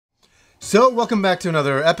So, welcome back to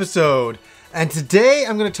another episode, and today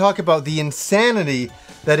I'm going to talk about the insanity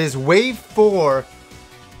that is Wave 4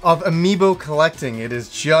 of Amiibo collecting. It is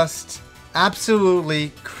just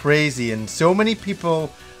absolutely crazy, and so many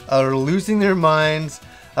people are losing their minds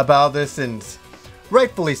about this, and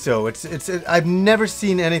rightfully so. I've never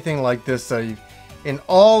seen anything like this. In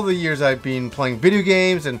all the years I've been playing video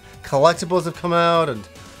games and collectibles have come out, and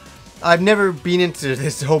I've never been into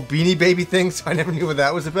this whole Beanie Baby thing, so I never knew what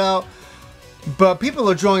that was about. But people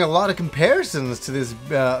are drawing a lot of comparisons to this,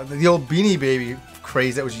 the old Beanie Baby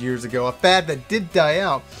craze that was years ago. A fad that did die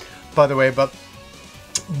out, by the way. But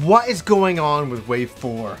what is going on with Wave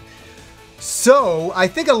 4? So, I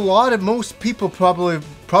think most people probably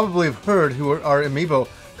have heard, who are Amiibo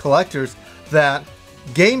collectors, that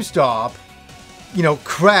GameStop,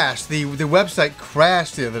 crashed. The website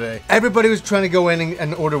crashed the other day. Everybody was trying to go in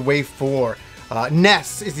and order Wave 4.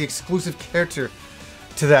 Ness is the exclusive character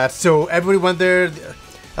to that, so everybody went there.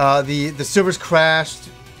 The servers crashed,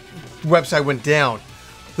 website went down.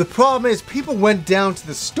 The problem is people went down to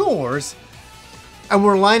the stores and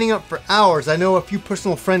were lining up for hours. I know a few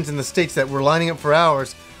personal friends in the States that were lining up for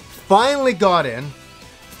hours, finally got in,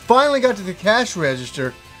 finally got to the cash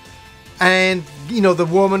register, and the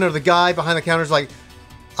woman or the guy behind the counter is like,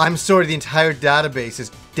 "I'm sorry, the entire database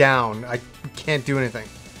is down. I can't do anything."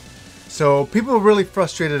 So people were really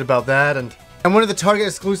frustrated about that, and one of the Target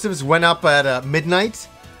exclusives went up at midnight,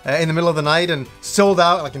 in the middle of the night, and sold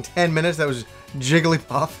out like in 10 minutes. That was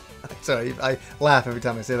Jigglypuff. Sorry, I laugh every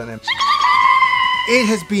time I say that name. It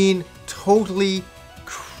has been totally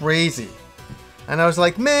crazy. And I was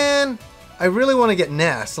like, man, I really want to get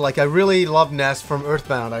Ness. Like, I really love Ness from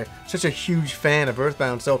Earthbound. I'm such a huge fan of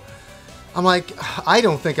Earthbound. So I'm like, I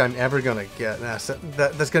don't think I'm ever going to get Ness.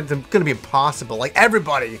 That's going to be impossible. Like,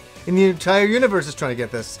 everybody in the entire universe is trying to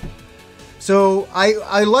get this. So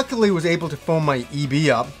I luckily was able to phone my EB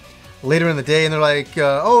up later in the day, and they're like,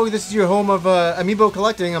 "Oh, this is your home of Amiibo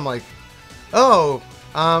collecting." I'm like, "Oh,"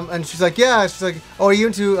 and she's like, "Yeah." She's like, "Oh, are you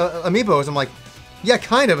into Amiibos?" I'm like, "Yeah,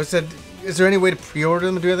 kind of." I said, "Is there any way to pre-order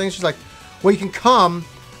them and do anything?" She's like, "Well, you can come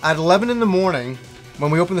at 11 in the morning when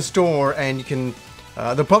we open the store, and you can.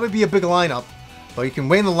 There'll probably be a big lineup, but you can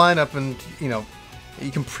wait in the lineup, and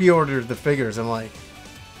you can pre-order the figures." I'm like,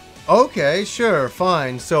 "Okay, sure,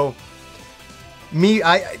 fine." So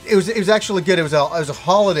it was actually good. It was a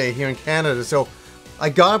holiday here in Canada, so I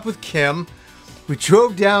got up with Kim. We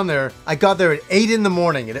drove down there. I got there at 8 in the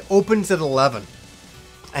morning, and it opens at 11.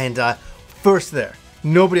 And first there,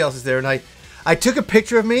 nobody else is there. And I took a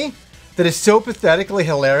picture of me that is so pathetically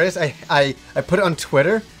hilarious. I put it on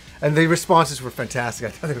Twitter, and the responses were fantastic. I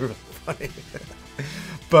thought they were really funny.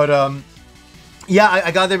 But yeah,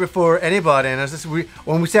 I got there before anybody, and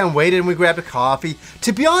when we sat and waited, and we grabbed a coffee.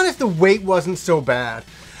 To be honest, the wait wasn't so bad.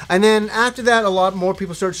 And then after that, a lot more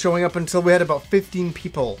people started showing up until we had about 15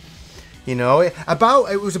 people. It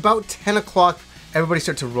was about 10 o'clock. Everybody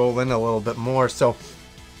started to roll in a little bit more. So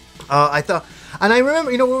I thought, and I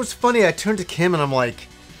remember, what was funny? I turned to Kim, and I'm like,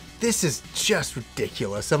 "This is just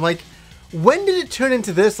ridiculous." I'm like, when did it turn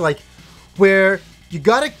into this? Like, where you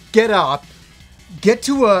gotta get up, get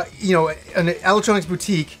to an electronics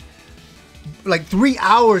boutique like 3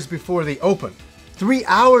 hours before they open. 3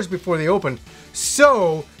 hours before they open,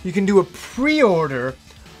 so you can do a pre-order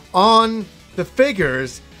on the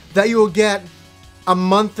figures that you will get a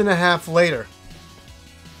month and a half later.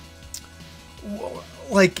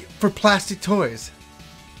 Like, for plastic toys.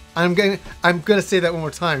 I'm gonna say that one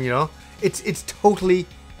more time. It's totally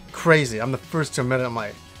crazy. I'm the first to admit it. I'm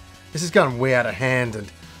like, this has gotten way out of hand,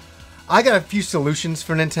 and I got a few solutions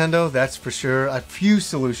for Nintendo, that's for sure. A few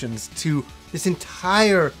solutions to this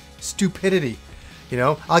entire stupidity.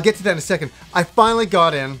 I'll get to that in a second. I finally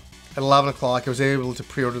got in at 11 o'clock. I was able to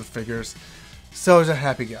pre-order the figures. So I was a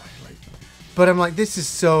happy guy. But I'm like, this is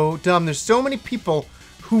so dumb. There's so many people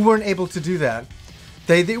who weren't able to do that.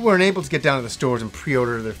 They weren't able to get down to the stores and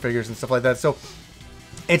pre-order their figures and stuff like that. So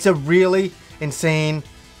it's a really insane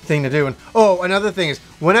thing to do. And oh, another thing is,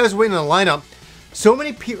 when I was waiting in the lineup, so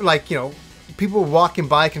many people, people walking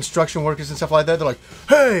by, construction workers and stuff like that, they're like,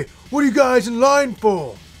 "Hey, what are you guys in line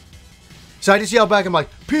for?" So I just yelled back, I'm like,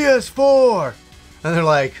 "PS4!" And they're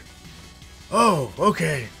like, "Oh,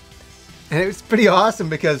 okay." And it was pretty awesome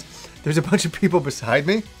because there's a bunch of people beside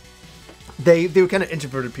me. They were kind of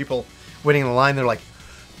introverted people waiting in the line. They're like,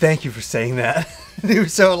 "Thank you for saying that." They were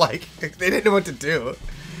so they didn't know what to do.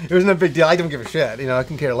 It wasn't a big deal. I don't give a shit. I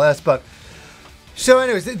can care less, but... So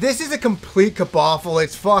anyways, this is a complete kaboffle.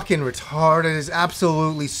 It's fucking retarded. It's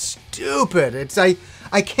absolutely stupid.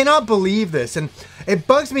 I cannot believe this. And it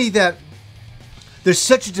bugs me that there's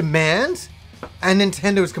such a demand And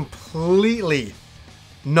Nintendo is completely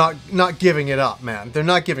not giving it up, man. They're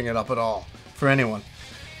not giving it up at all for anyone.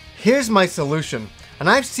 Here's my solution. And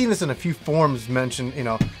I've seen this in a few forums mentioned,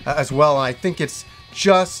 as well. And I think it's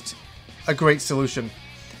just a great solution.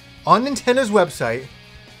 On Nintendo's website,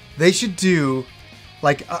 they should do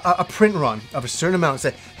like a print run of a certain amount and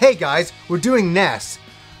say, hey guys, we're doing NES.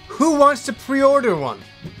 Who wants to pre-order one?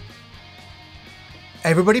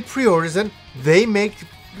 Everybody pre-orders it. They make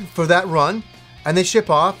for that run and they ship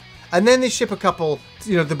off. And then they ship a couple,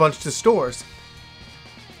 the bunch to stores.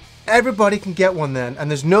 Everybody can get one then. And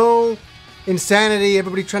there's no insanity.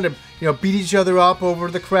 Everybody trying to, beat each other up over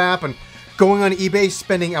the crap and going on eBay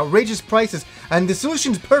spending outrageous prices. And the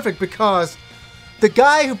solution's perfect because the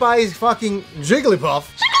guy who buys fucking Jigglypuff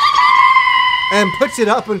and puts it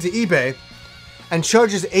up onto eBay and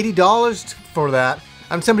charges $80 for that,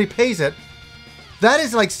 and somebody pays it, that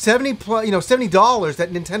is like $70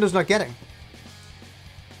 that Nintendo's not getting.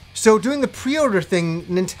 So doing the pre-order thing,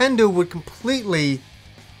 Nintendo would completely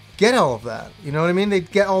get all of that. You know what I mean?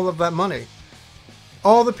 They'd get all of that money.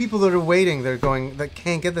 All the people that are waiting, that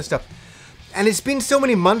can't get this stuff. And it's been so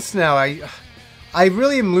many months now, I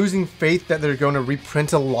really am losing faith that they're going to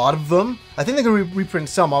reprint a lot of them. I think they're going to reprint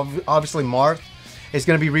some. Obviously, Marth is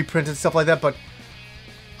going to be reprinted, stuff like that. But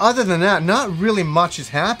other than that, not really much is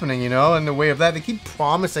happening, in the way of that. They keep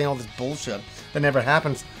promising all this bullshit that never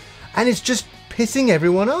happens. And it's just pissing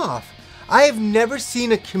everyone off. I have never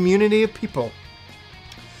seen a community of people.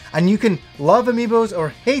 And you can love Amiibos or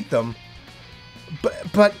hate them.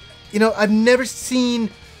 But I've never seen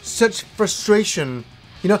such frustration.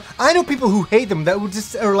 I know people who hate them that would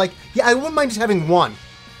just are like, yeah, I wouldn't mind just having one.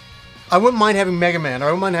 I wouldn't mind having Mega Man, or I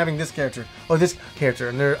wouldn't mind having this character or this character,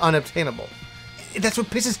 and they're unobtainable. That's what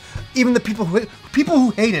pisses even the people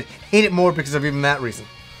who hate it more because of even that reason.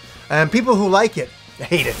 And people who like it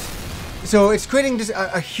hate it. So it's creating just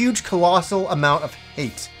a huge, colossal amount of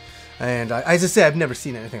hate. And as I said, I've never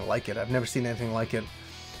seen anything like it. I've never seen anything like it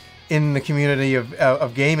in the community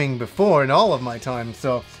of gaming before in all of my time.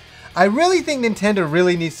 So I really think Nintendo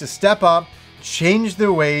really needs to step up, change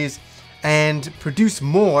their ways, and produce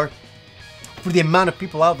more for the amount of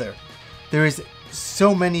people out there. There is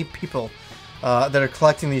so many people that are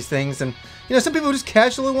collecting these things, and some people just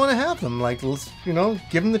casually want to have them. Like, let's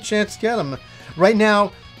give them the chance to get them. Right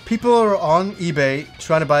now, people are on eBay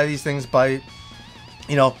trying to buy these things by,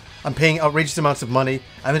 I'm paying outrageous amounts of money,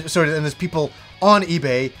 and there's people on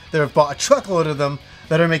eBay that have bought a truckload of them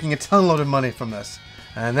that are making a ton load of money from this.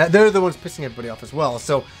 And they're the ones pissing everybody off as well.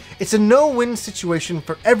 So it's a no-win situation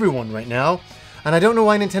for everyone right now. And I don't know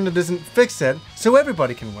why Nintendo doesn't fix it so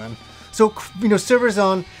everybody can win. So, servers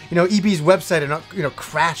on, eBay's website are not,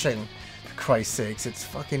 crashing. For Christ's sakes, it's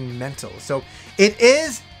fucking mental. So it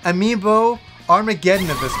is Amiibo Armageddon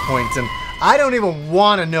at this point. And I don't even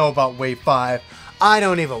want to know about Wave 5. I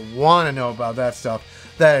don't even want to know about that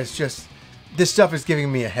stuff. That is just... This stuff is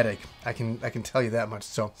giving me a headache. I can tell you that much.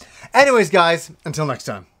 So, anyways, guys, until next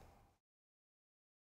time.